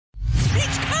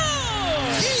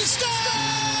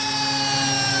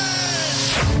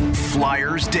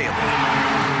Flyers Daily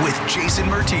with Jason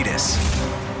Myrtetus.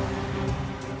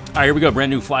 All right, here we go. Brand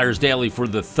new Flyers Daily for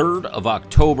the 3rd of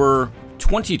October,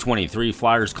 2023.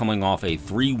 Flyers coming off a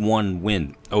 3-1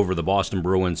 win over the Boston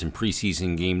Bruins in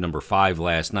preseason game number 5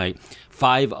 last night.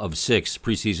 5 of 6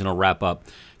 preseason will wrap up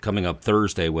coming up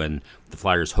Thursday when the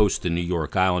Flyers host the New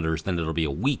York Islanders. Then it'll be a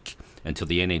week until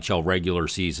the NHL regular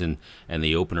season and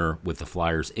the opener with the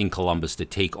Flyers in Columbus to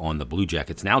take on the Blue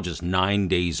Jackets. Now just 9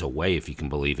 days away, if you can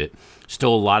believe it.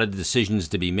 Still a lot of decisions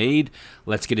to be made.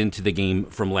 Let's get into the game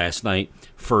from last night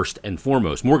first and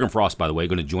foremost. Morgan Frost, by the way,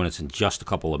 going to join us in just a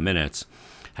couple of minutes.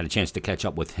 Had a chance to catch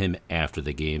up with him after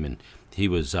the game, and he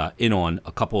was in on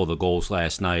a couple of the goals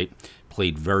last night.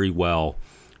 Played very well,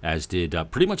 as did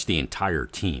pretty much the entire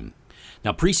team.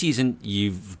 Now, preseason,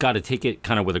 you've got to take it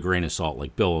kind of with a grain of salt,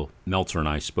 like Bill Meltzer and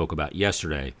I spoke about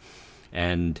yesterday.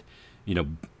 And, you know,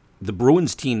 the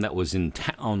Bruins team that was in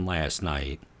town last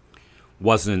night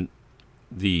wasn't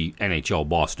the NHL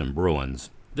Boston Bruins.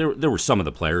 There were some of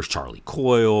the players, Charlie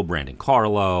Coyle, Brandon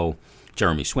Carlo,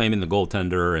 Jeremy Swayman, the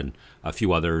goaltender, and a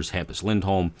few others, Hampus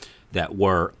Lindholm, that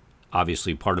were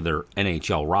obviously part of their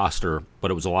NHL roster,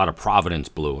 but it was a lot of Providence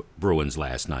Bruins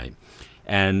last night.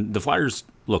 And the Flyers,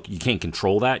 look, you can't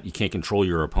control that. You can't control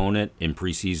your opponent in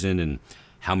preseason and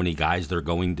how many guys they're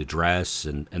going to dress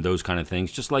and those kind of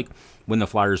things. Just like when the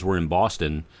Flyers were in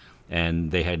Boston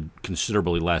and they had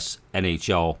considerably less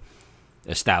NHL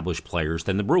established players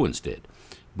than the Bruins did.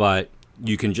 But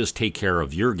you can just take care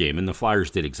of your game, and the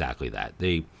Flyers did exactly that.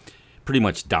 They pretty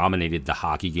much dominated the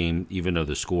hockey game, even though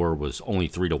the score was only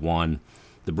 3-1.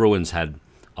 The Bruins had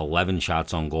 11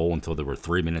 shots on goal until there were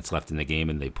 3 minutes left in the game,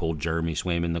 and they pulled Jeremy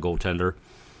Swayman, the goaltender,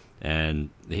 and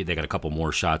they got a couple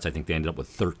more shots. I think they ended up with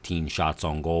 13 shots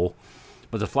on goal.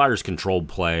 But the Flyers controlled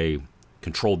play,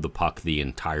 controlled the puck the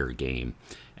entire game,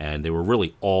 and they were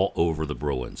really all over the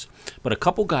Bruins. But a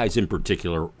couple guys in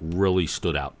particular really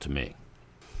stood out to me.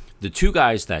 The two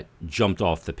guys that jumped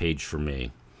off the page for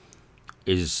me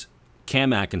is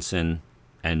Cam Atkinson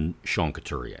and Sean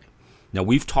Couturier. Now,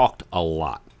 we've talked a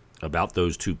lot about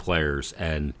those two players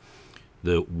and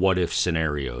the what-if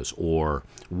scenarios, or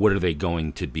what are they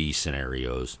going to be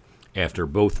scenarios, after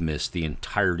both missed the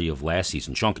entirety of last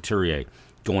season. Sean Couturier,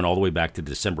 going all the way back to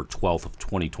December 12th of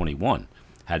 2021,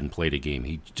 hadn't played a game.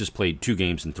 He just played 2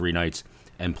 games in 3 nights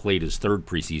and played his 3rd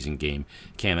preseason game.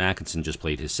 Cam Atkinson just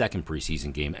played his 2nd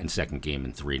preseason game and 2nd game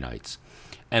in 3 nights.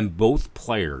 And both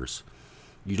players,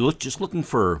 just looking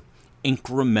for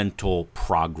incremental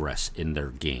progress in their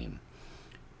game.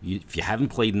 If you haven't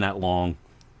played in that long,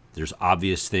 there's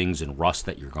obvious things and rust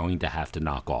that you're going to have to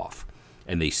knock off.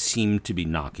 And they seem to be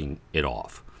knocking it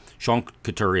off. Sean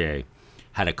Couturier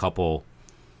had a couple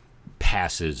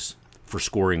passes for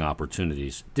scoring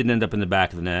opportunities. Didn't end up in the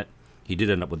back of the net. He did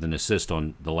end up with an assist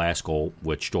on the last goal,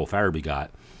 which Joel Farabee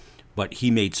got. But he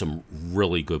made some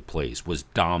really good plays, was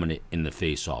dominant in the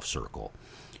face-off circle.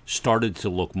 Started to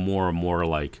look more and more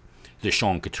like the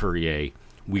Sean Couturier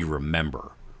we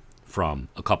remember from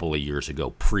a couple of years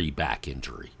ago, pre-back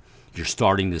injury. You're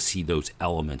starting to see those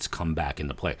elements come back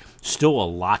into play. Still a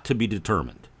lot to be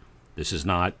determined. This is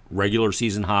not regular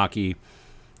season hockey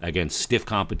against stiff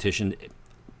competition,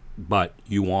 but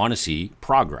you want to see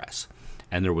progress.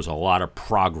 And there was a lot of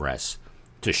progress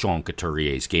to Sean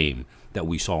Couturier's game that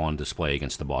we saw on display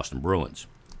against the Boston Bruins.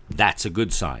 That's a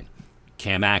good sign.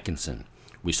 Cam Atkinson,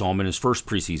 we saw him in his first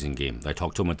preseason game. I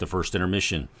talked to him at the first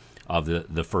intermission of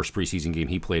the first preseason game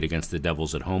he played against the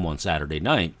Devils at home on Saturday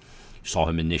night. Saw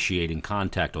him initiating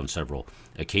contact on several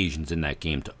occasions in that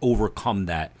game to overcome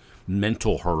that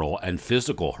mental hurdle and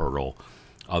physical hurdle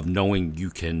of knowing you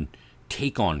can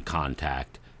take on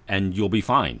contact and you'll be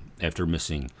fine after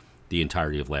missing the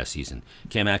entirety of last season.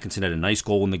 Cam Atkinson had a nice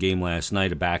goal in the game last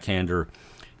night, a backhander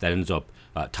that ends up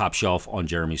top shelf on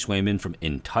Jeremy Swayman from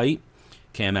in tight.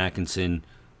 Cam Atkinson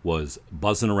was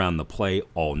buzzing around the play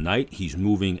all night. He's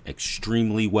moving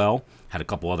extremely well. Had a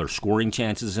couple other scoring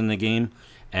chances in the game,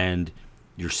 and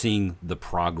you're seeing the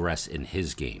progress in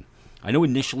his game. I know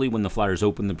initially when the Flyers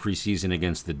opened the preseason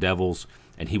against the Devils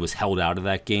and he was held out of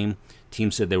that game,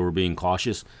 teams said they were being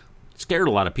cautious. It scared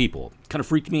a lot of people. Kind of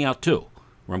freaked me out too,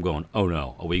 where I'm going, oh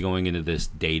no, are we going into this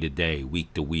day-to-day,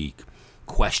 week-to-week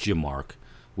question mark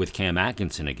with Cam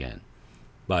Atkinson again?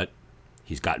 But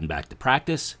he's gotten back to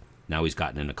practice. Now he's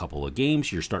gotten in a couple of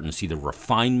games. You're starting to see the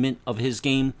refinement of his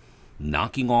game,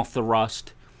 knocking off the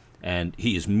rust, and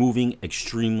he is moving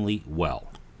extremely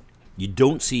well. You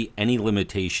don't see any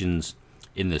limitations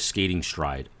in the skating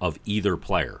stride of either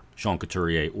player, Sean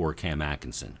Couturier or Cam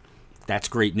Atkinson. That's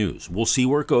great news. We'll see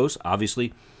where it goes.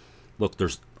 Obviously, look,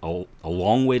 there's a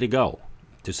long way to go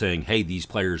to saying, hey, these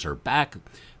players are back.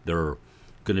 They're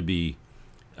going to be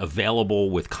available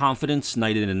with confidence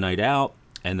night in and night out,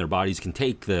 and their bodies can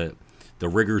take the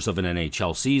rigors of an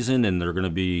NHL season, and they're going to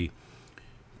be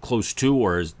close to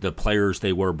or as the players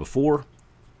they were before.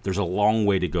 There's a long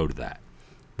way to go to that.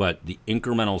 But the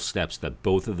incremental steps that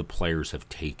both of the players have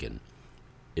taken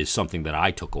is something that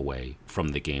I took away from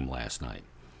the game last night.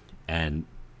 And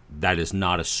that is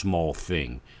not a small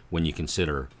thing when you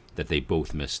consider that they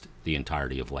both missed the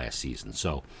entirety of last season.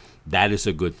 So that is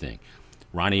a good thing.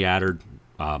 Ronnie Attard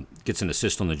gets an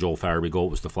assist on the Joel Farabee goal.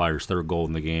 It was the Flyers' third goal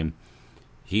in the game.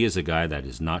 He is a guy that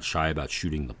is not shy about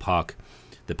shooting the puck.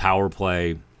 The power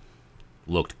play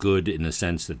looked good in the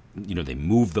sense that, they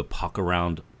moved the puck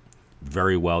around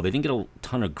very well. They didn't get a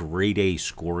ton of grade A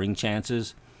scoring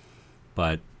chances,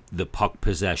 but the puck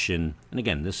possession, and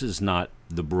again, this is not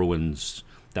the Bruins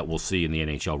that we'll see in the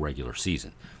NHL regular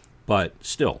season, but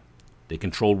still, they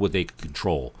controlled what they could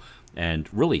control. And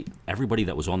really, everybody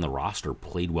that was on the roster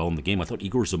played well in the game. I thought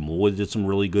Igor Zamula did some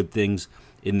really good things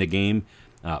in the game.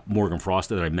 Morgan Frost,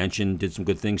 that I mentioned, did some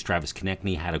good things. Travis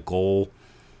Konechny had a goal.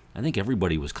 I think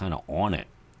everybody was kind of on it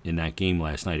in that game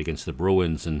last night against the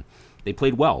Bruins, and they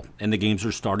played well. And the games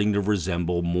are starting to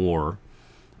resemble more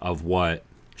of what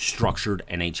structured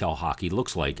NHL hockey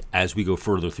looks like as we go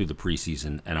further through the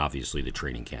preseason and obviously the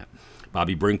training camp.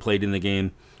 Bobby Brink played in the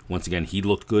game. Once again, he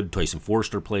looked good. Tyson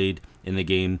Forster played in the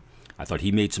game. I thought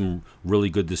he made some really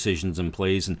good decisions and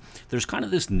plays. And there's kind of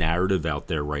this narrative out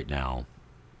there right now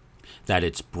that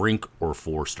it's Brink or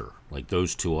Forster, like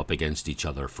those two up against each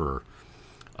other for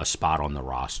a spot on the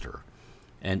roster.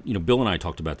 And, Bill and I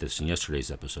talked about this in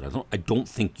yesterday's episode. I don't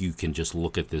think you can just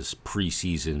look at this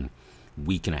preseason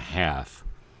week and a half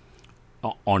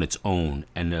on its own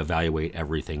and evaluate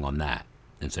everything on that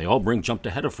and say, Brink jumped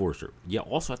ahead of Forster. You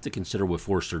also have to consider what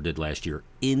Forster did last year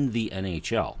in the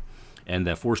NHL, and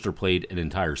that Forster played an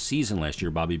entire season last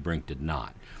year. Bobby Brink did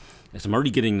not. And so I'm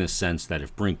already getting this sense that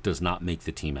if Brink does not make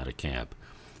the team out of camp,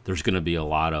 there's going to be a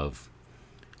lot of,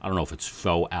 I don't know if it's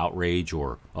faux outrage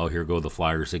or, here go the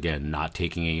Flyers again, not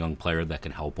taking a young player that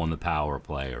can help on the power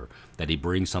play, or that he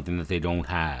brings something that they don't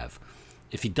have.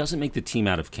 If he doesn't make the team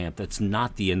out of camp, that's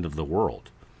not the end of the world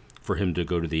for him to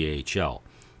go to the AHL.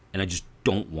 And I just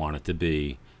don't want it to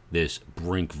be this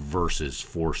Brink versus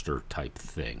Forster type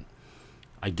thing.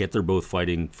 I get they're both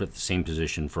fighting for the same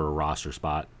position for a roster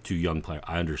spot, two young players.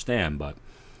 I understand, but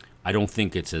I don't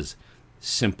think it's as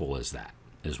simple as that,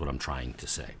 is what I'm trying to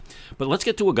say. But let's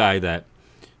get to a guy that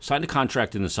signed a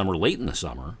contract in the summer, late in the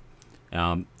summer.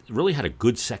 Really had a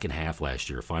good second half last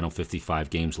year. Final 55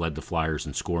 games, led the Flyers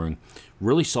in scoring.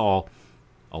 Really saw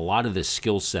a lot of this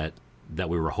skill set that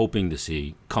we were hoping to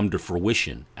see come to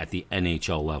fruition at the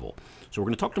NHL level. So we're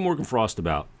going to talk to Morgan Frost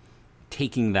about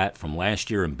taking that from last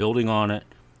year and building on it,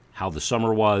 how the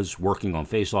summer was, working on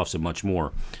faceoffs, and much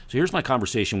more. So here's my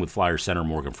conversation with Flyers center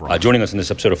Morgan Frost. Joining us in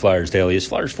this episode of Flyers Daily is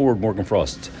Flyers forward Morgan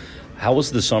Frost. How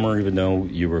was the summer, even though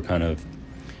you were kind of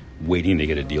waiting to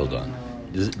get a deal done?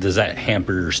 Does that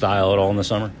hamper your style at all in the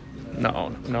summer?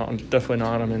 No, definitely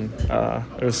not. I mean,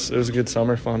 it was a good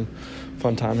summer, fun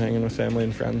time hanging with family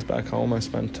and friends back home. I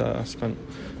spent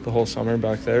the whole summer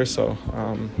back there, so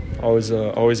always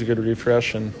a good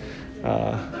refresh. And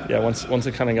once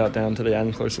it kind of got down to the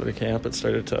end, closer to the camp, it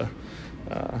started to,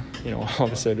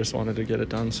 obviously I just wanted to get it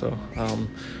done. So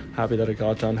happy that it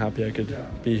got done. Happy I could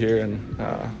be here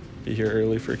and be here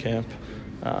early for camp.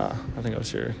 I think I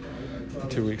was here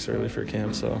 2 weeks early for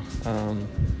camp, so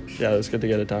it was good to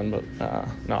get it done, but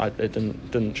it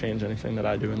didn't change anything that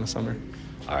I do in the summer.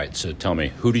 All right, so tell me,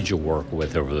 who did you work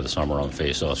with over the summer on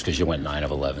faceoffs? Because you went 9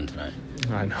 of 11 tonight.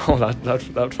 I know,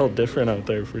 that felt different out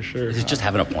there for sure. Is it just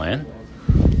having a plan?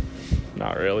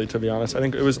 Not really, to be honest. I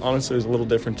think it was a little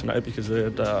different tonight because they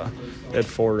had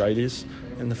 4 righties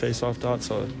in the faceoff dot,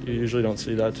 so you usually don't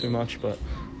see that too much, but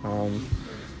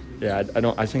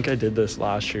I think I did this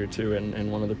last year too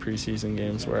in one of the preseason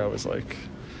games where I was like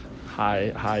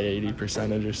high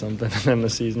 80% or something, and then the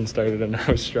season started and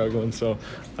I was struggling. So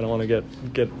I don't want to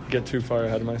get too far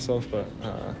ahead of myself, but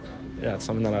it's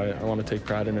something that I want to take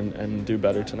pride in and do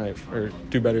better tonight, or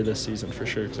do better this season for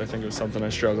sure, because I think it was something I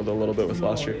struggled a little bit with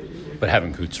last year. But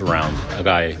having Coots around, a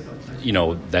guy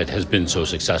that has been so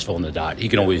successful in the dot, he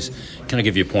can always kind of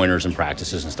give you pointers and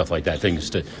practices and stuff like that,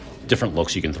 things to different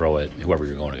looks you can throw at whoever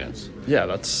you're going against. Yeah,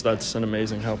 that's an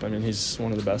amazing help. I mean, he's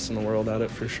one of the best in the world at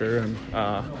it for sure, and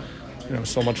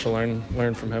so much to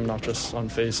learn from him, not just on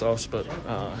face-offs, but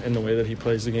in the way that he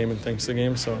plays the game and thinks the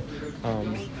game. So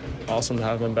awesome to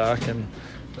have him back, and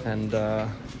And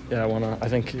I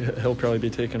think he'll probably be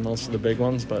taking most of the big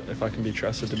ones, but if I can be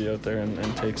trusted to be out there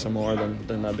and take some more,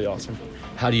 then that'd be awesome.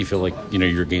 How do you feel like,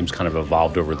 your game's kind of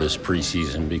evolved over this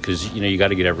preseason? Because, you got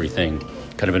to get everything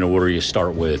kind of in order. You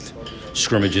start with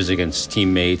scrimmages against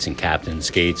teammates and captain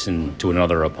skates and to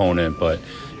another opponent, but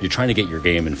you're trying to get your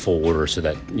game in full order so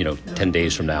that, 10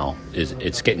 days from now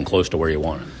it's getting close to where you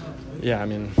want it. Yeah, I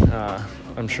mean,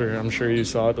 I'm sure you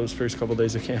saw it. Those first couple of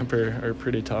days of camp are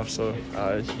pretty tough. So,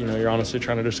 you're honestly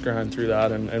trying to just grind through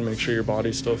that and make sure your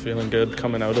body's still feeling good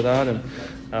coming out of that. And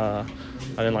I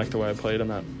didn't like the way I played in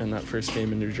that first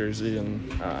game in New Jersey. And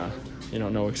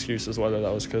no excuses whether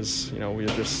that was because we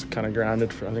had just kind of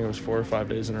grinded for, I think it was 4 or 5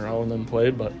 days in a row and then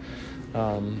played. But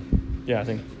I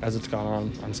think as it's gone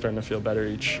on, I'm starting to feel better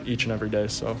each and every day.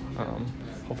 So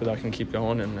hopefully that can keep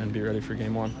going and be ready for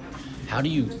game one. How do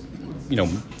you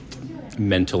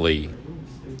mentally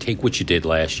take what you did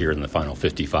last year in the final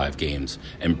 55 games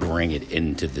and bring it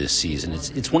into this season?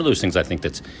 It's one of those things I think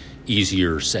that's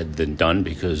easier said than done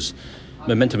because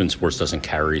momentum in sports doesn't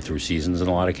carry through seasons in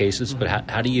a lot of cases. But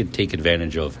how do you take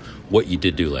advantage of what you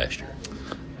did do last year?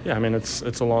 Yeah, I mean, it's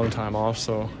a long time off,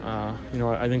 so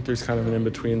I think there's kind of an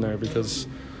in-between there because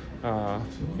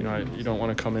you don't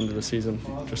want to come into the season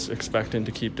just expecting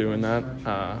to keep doing that.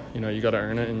 You got to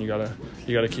earn it, and you got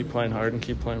to keep playing hard and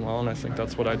keep playing well. And I think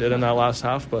that's what I did in that last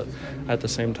half. But at the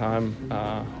same time,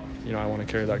 I want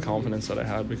to carry that confidence that I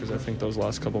had because I think those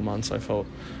last couple months I felt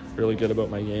really good about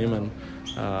my game, and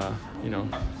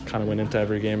kind of went into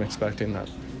every game expecting that,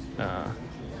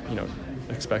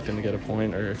 expecting to get a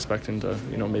point or expecting to,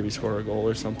 maybe score a goal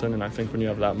or something. And I think when you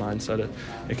have that mindset,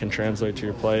 it can translate to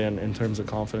your play and in terms of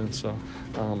confidence. So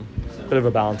a bit of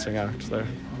a balancing act there.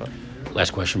 But.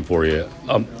 Last question for you.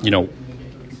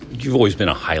 You've always been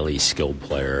a highly skilled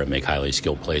player and make highly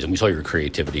skilled plays, and we saw your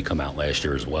creativity come out last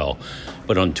year as well.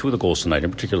 But on 2 of the goals tonight, in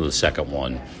particular the second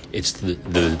one, it's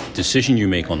the decision you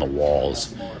make on the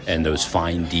walls and those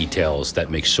fine details that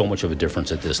make so much of a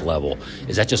difference at this level.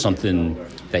 Is that just something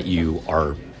that you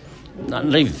are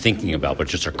not even thinking about, but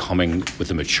just are coming with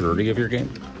the maturity of your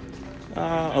game?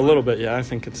 A little bit, yeah. I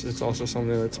think it's also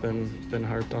something that's been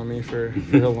harped on me for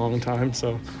a long time.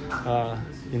 So, I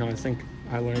think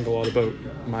I learned a lot about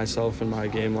myself and my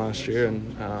game last year,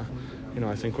 and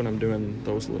I think when I'm doing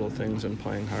those little things and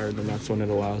playing hard, then that's when it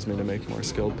allows me to make more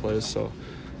skilled plays. So,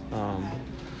 I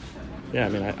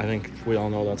think we all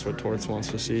know that's what Torts wants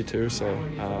to see too. So,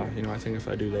 I think if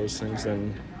I do those things,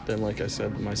 then like I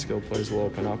said, my skill plays will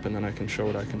open up, and then I can show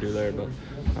what I can do there. But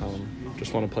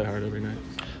just want to play hard every night.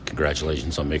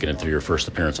 Congratulations on making it through your first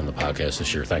appearance on the podcast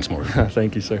this year. Thanks, Morgan.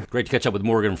 Thank you, sir. Great to catch up with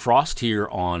Morgan Frost here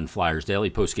on Flyers Daily.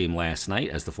 Postgame last night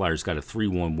as the Flyers got a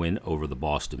 3-1 win over the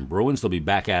Boston Bruins. They'll be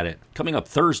back at it coming up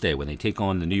Thursday when they take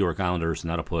on the New York Islanders,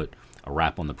 and that'll put a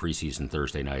wrap on the preseason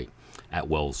Thursday night at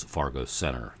Wells Fargo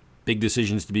Center. Big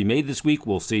decisions to be made this week.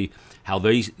 We'll see how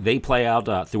they play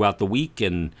out throughout the week,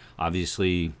 and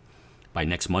obviously by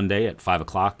next Monday at 5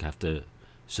 o'clock have to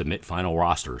submit final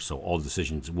rosters, so all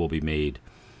decisions will be made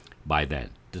by then.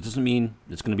 That doesn't mean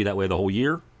it's going to be that way the whole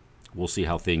year. We'll see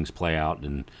how things play out,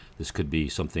 and this could be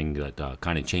something that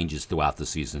kind of changes throughout the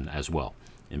season as well.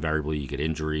 Invariably, you get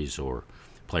injuries or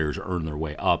players earn their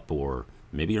way up or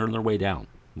maybe earn their way down.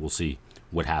 We'll see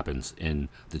what happens in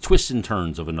the twists and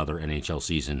turns of another NHL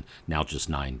season, now just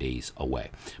 9 days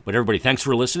away. But everybody, thanks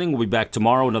for listening. We'll be back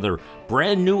tomorrow, another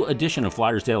brand new edition of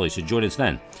Flyers Daily, so join us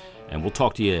then. And we'll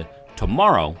talk to you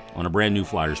tomorrow on a brand new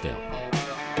Flyers Daily.